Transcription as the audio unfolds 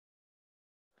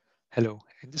Hello,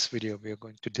 in this video we are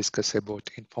going to discuss about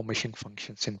information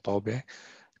functions in Power BI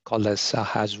called as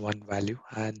has one value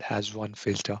and has one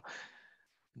filter.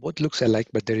 Both looks alike,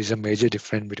 but there is a major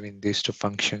difference between these two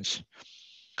functions.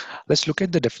 Let's look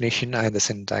at the definition and the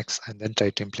syntax and then try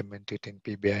to implement it in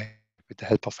PBI with the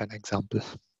help of an example.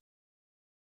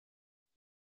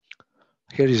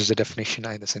 Here is the definition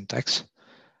and the syntax.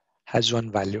 Has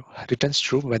one value, returns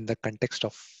true when the context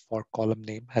of for column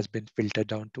name has been filtered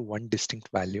down to one distinct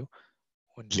value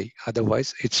only,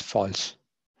 otherwise it's false.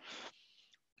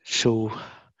 So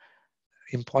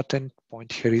important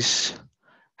point here is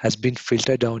has been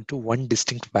filtered down to one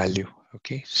distinct value.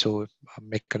 Okay, so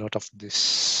make a note of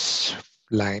this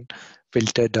line,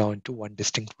 filtered down to one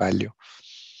distinct value.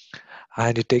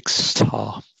 And it takes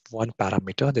one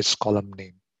parameter, that's column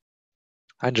name.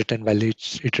 And return value,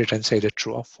 it returns either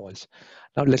true or false.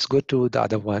 Now let's go to the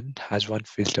other one, has one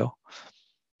filter.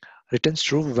 Returns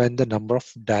true when the number of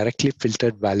directly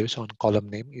filtered values on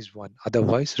column name is 1,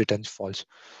 otherwise returns false.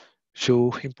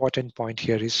 So important point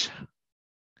here is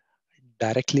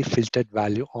directly filtered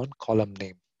value on column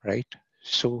name, right?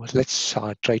 So let's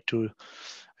try to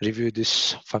review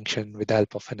this function with the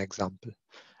help of an example.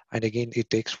 And again, it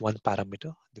takes one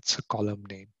parameter, that's a column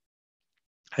name,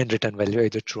 and return value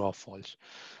either true or false.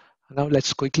 Now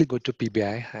let's quickly go to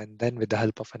PBI, and then with the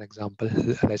help of an example,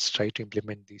 let's try to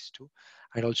implement these two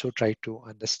and also try to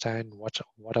understand what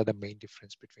are the main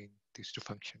difference between these two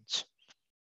functions.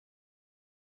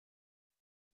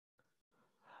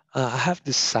 I have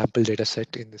this sample data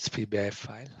set in this PBI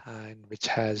file, and which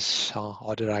has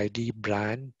order ID,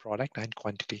 brand, product, and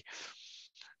quantity.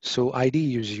 So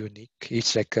ID is unique.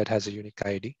 Each record has a unique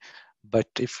ID. But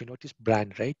if you notice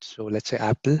brand, right? So let's say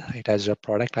Apple, it has a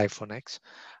product iPhone X.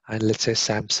 And let's say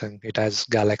Samsung, it has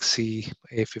Galaxy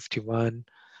A51,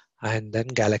 and then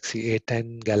Galaxy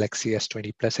A10, Galaxy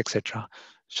S20 Plus, etc.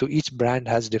 So each brand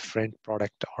has different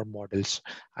product or models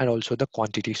and also the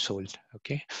quantity sold,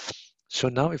 okay? So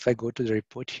now if I go to the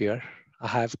report here, I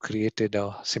have created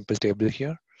a simple table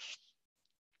here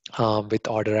with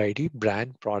order ID,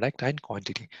 brand, product, and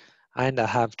quantity. And I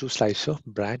have two slices of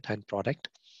brand and product.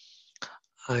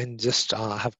 And just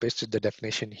have pasted the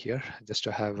definition here just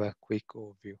to have a quick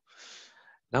overview.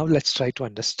 Now let's try to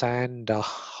understand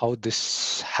how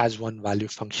this has one value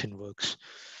function works.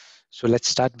 So let's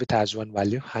start with has one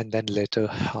value and then later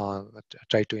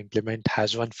try to implement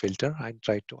has one filter and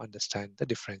try to understand the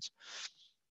difference.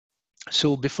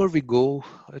 So before we go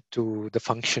to the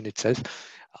function itself,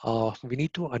 we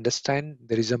need to understand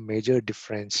there is a major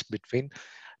difference between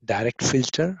direct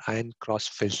filter and cross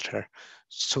filter.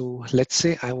 So let's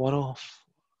say I want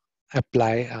to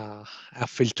apply a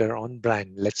filter on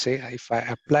brand. Let's say if I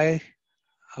apply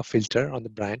a filter on the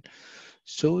brand,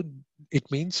 so it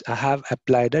means I have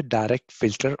applied a direct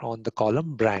filter on the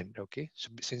column brand. Okay, so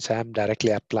since I am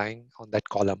directly applying on that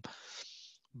column,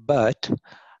 but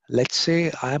let's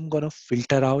say I'm going to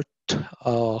filter out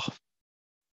uh,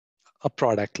 a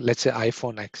product, let's say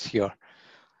iPhone X here.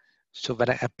 So when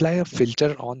I apply a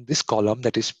filter on this column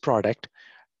that is product,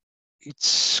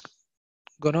 it's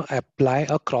going to apply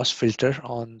a cross filter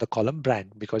on the column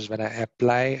brand, because when I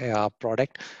apply a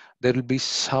product, there will be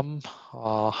some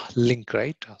link,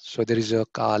 right? So there is a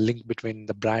link between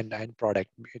the brand and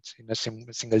product. It's in a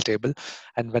single table.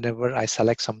 And whenever I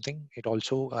select something, it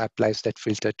also applies that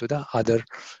filter to the other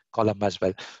column as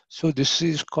well. So this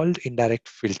is called indirect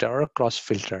filter or a cross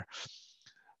filter.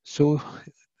 So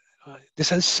this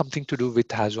has something to do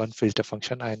with has one filter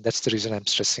function, and that's the reason I'm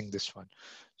stressing this one.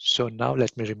 So now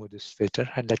let me remove this filter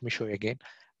and let me show you again.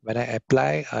 When I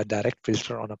apply a direct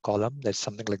filter on a column, that's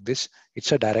something like this.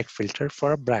 It's a direct filter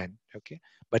for a brand, okay?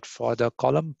 But for the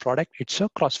column product, it's a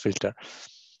cross filter.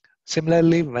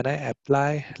 Similarly, when I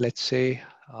apply, let's say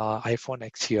iPhone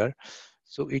X here,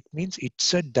 so it means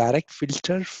it's a direct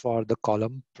filter for the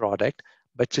column product,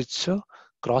 but it's a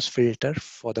cross filter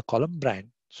for the column brand.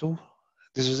 So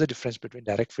this is the difference between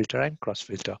direct filter and cross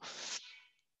filter.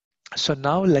 So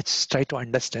now let's try to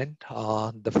understand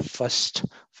the first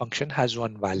function has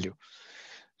one value.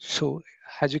 So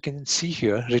as you can see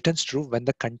here, returns true when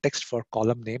the context for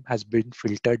column name has been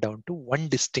filtered down to one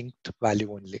distinct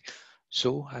value only.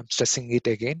 So I'm stressing it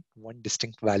again, one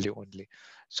distinct value only.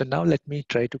 So now let me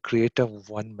try to create a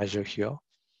one measure here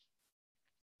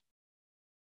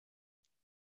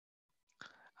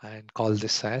and call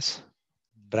this as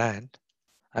brand.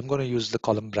 I'm going to use the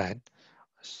column brand.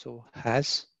 So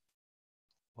has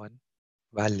one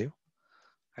value,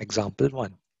 example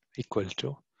one, equal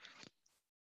to,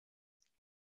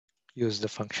 use the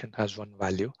function has one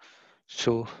value.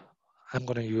 So I'm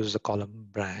going to use the column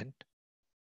brand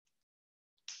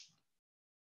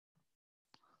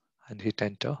and hit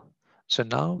enter. So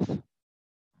now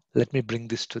let me bring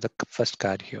this to the first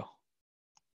card here.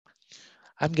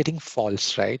 I'm getting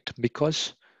false, right?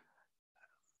 Because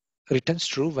returns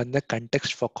true when the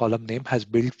context for column name has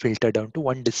been filtered down to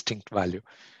one distinct value.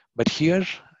 But here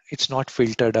it's not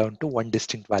filtered down to one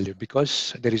distinct value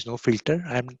because there is no filter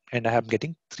and I am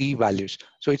getting three values.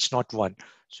 So it's not one.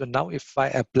 So now if I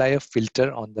apply a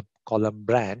filter on the column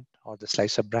brand or the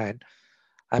slicer brand,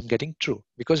 I'm getting true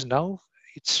because now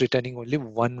it's returning only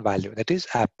one value, that is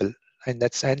Apple. And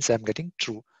that's hence I'm getting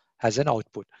true as an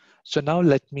output. So now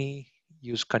let me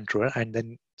use control and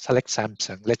then select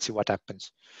Samsung. Let's see what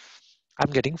happens.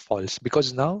 I'm getting false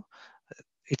because now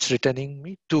it's returning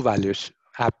me two values,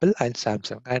 Apple and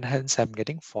Samsung, and hence I'm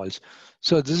getting false.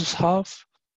 So this is how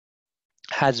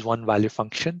has one value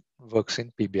function works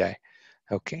in PBI.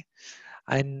 Okay.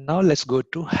 And now let's go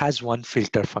to has one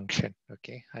filter function.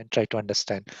 Okay. And try to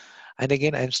understand. And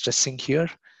again, I'm stressing here,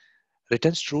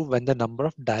 returns true when the number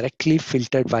of directly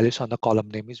filtered values on the column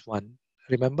name is one.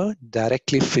 Remember,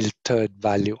 directly filtered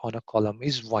value on a column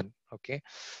is one. Okay.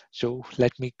 So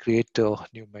let me create a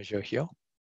new measure here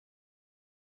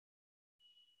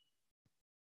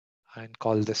and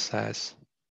call this as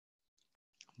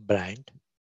brand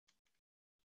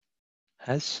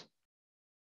has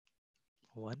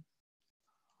one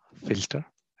filter.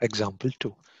 Example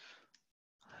 2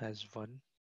 has one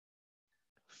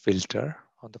filter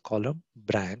on the column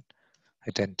brand.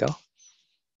 Hit enter.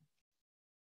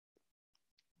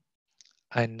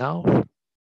 And now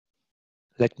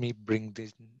let me bring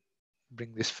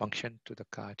this function to the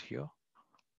card here.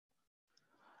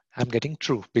 I'm getting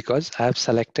true because I have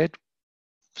selected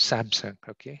Samsung.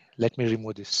 Okay, let me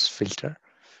remove this filter.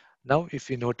 Now if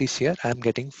you notice here, I'm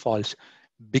getting false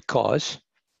because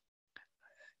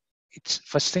it's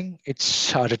first thing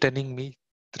it's returning me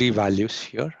three values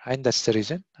here, and that's the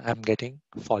reason I'm getting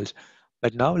false.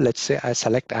 But now let's say I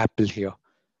select Apple here.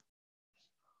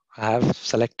 I have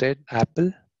selected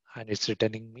Apple and it's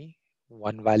returning me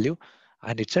one value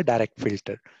and it's a direct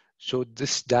filter. So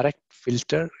this direct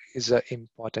filter is an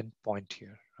important point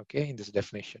here, okay, in this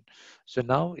definition. So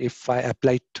now if I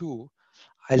apply two,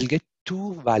 I'll get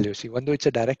two values, even though it's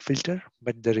a direct filter,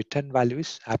 but the return value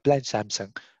is Apple and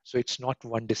Samsung. So it's not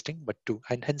one distinct, but two,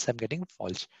 and hence I'm getting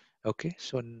false. Okay,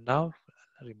 so now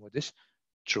remove this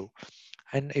true.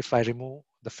 And if I remove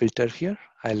the filter here,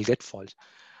 I'll get false.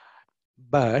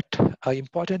 But an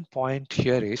important point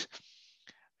here is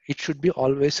it should be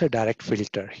always a direct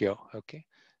filter here. Okay.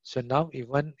 So now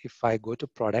even if I go to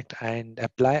product and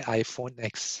apply iPhone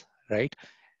X, right?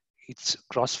 It's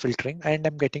cross filtering and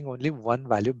I'm getting only one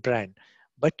value brand,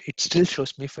 but it still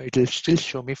shows me, it will still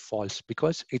show me false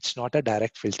because it's not a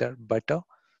direct filter, but a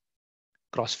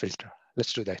cross filter.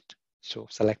 Let's do that. So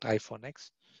select iPhone X.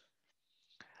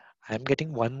 I'm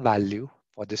getting one value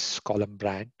for this column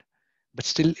brand, but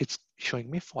still it's showing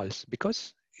me false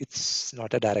because it's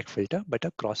not a direct filter, but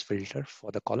a cross filter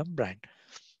for the column brand.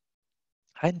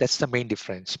 And that's the main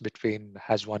difference between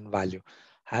has one value.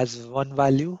 Has one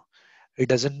value, it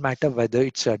doesn't matter whether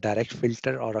it's a direct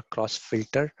filter or a cross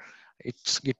filter.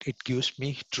 It gives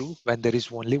me true when there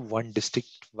is only one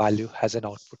distinct value as an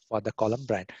output for the column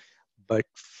brand. But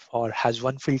for has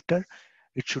one filter,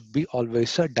 it should be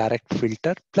always a direct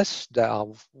filter plus the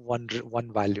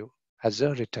one value as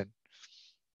a return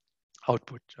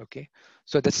output. Okay,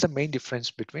 so that's the main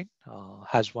difference between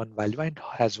has one value and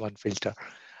has one filter.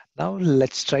 Now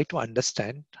let's try to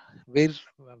understand where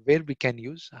where we can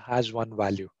use has one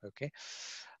value. Okay,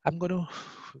 I'm going to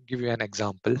give you an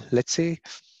example. Let's say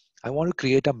I want to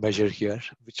create a measure here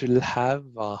which will have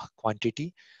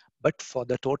quantity, but for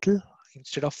the total,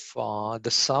 instead of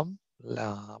the sum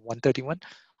 131,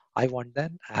 I want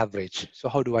an average. So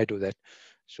how do I do that?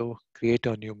 So create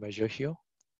a new measure here.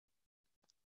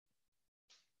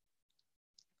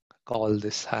 Call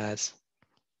this has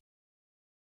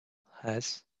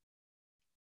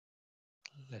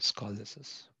let's call this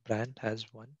as brand has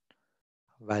one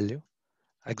value.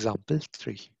 Example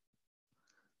 3.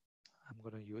 I'm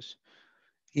going to use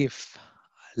if,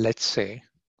 let's say,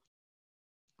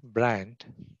 brand,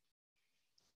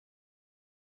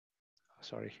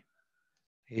 sorry,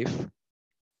 if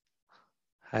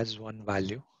has one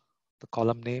value, the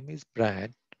column name is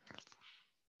brand,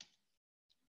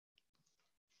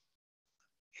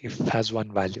 if has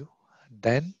one value,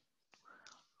 then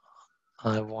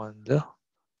I want the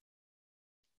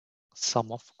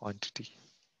sum of quantity.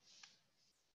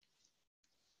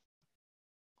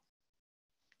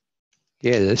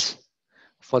 Else,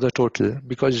 for the total,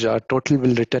 because total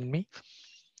will return me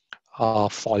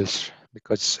false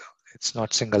because it's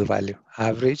not single value.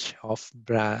 Average of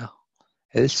brand,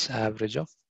 else average of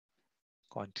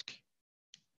quantity.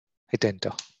 Hit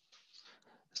enter.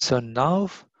 So now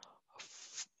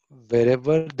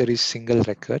wherever there is single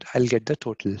record, I'll get the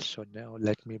total. So now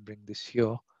let me bring this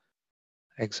here.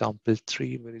 Example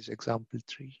 3, where is example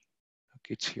 3?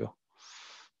 Okay, it's here.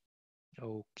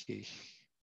 Okay.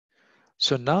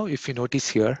 So now if you notice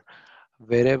here,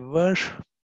 wherever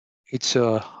it's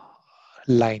a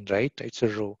line, right? It's a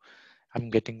row. I'm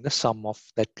getting the sum of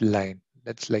that line.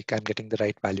 That's like I'm getting the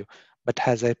right value. But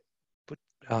as I put,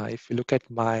 if you look at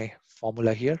my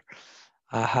formula here,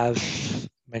 I have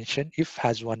mentioned if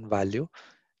has one value.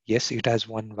 Yes, it has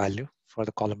one value for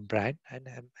the column brand, and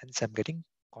hence I'm getting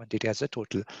quantity as a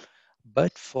total.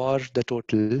 But for the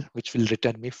total, which will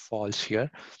return me false here,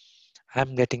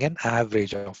 I'm getting an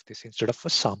average of this instead of a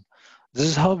sum. This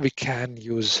is how we can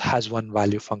use has one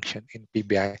value function in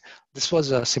PBI. This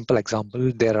was a simple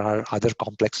example. There are other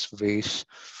complex ways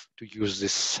to use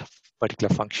this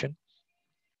particular function.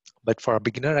 But for a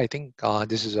beginner, I think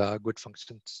this is a good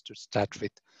function to start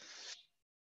with.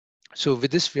 So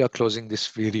with this, we are closing this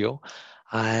video.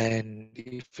 And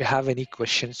if you have any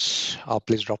questions,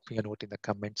 please drop me a note in the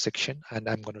comment section and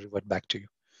I'm going to revert back to you.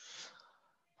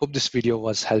 Hope this video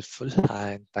was helpful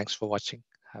and thanks for watching.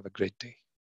 Have a great day.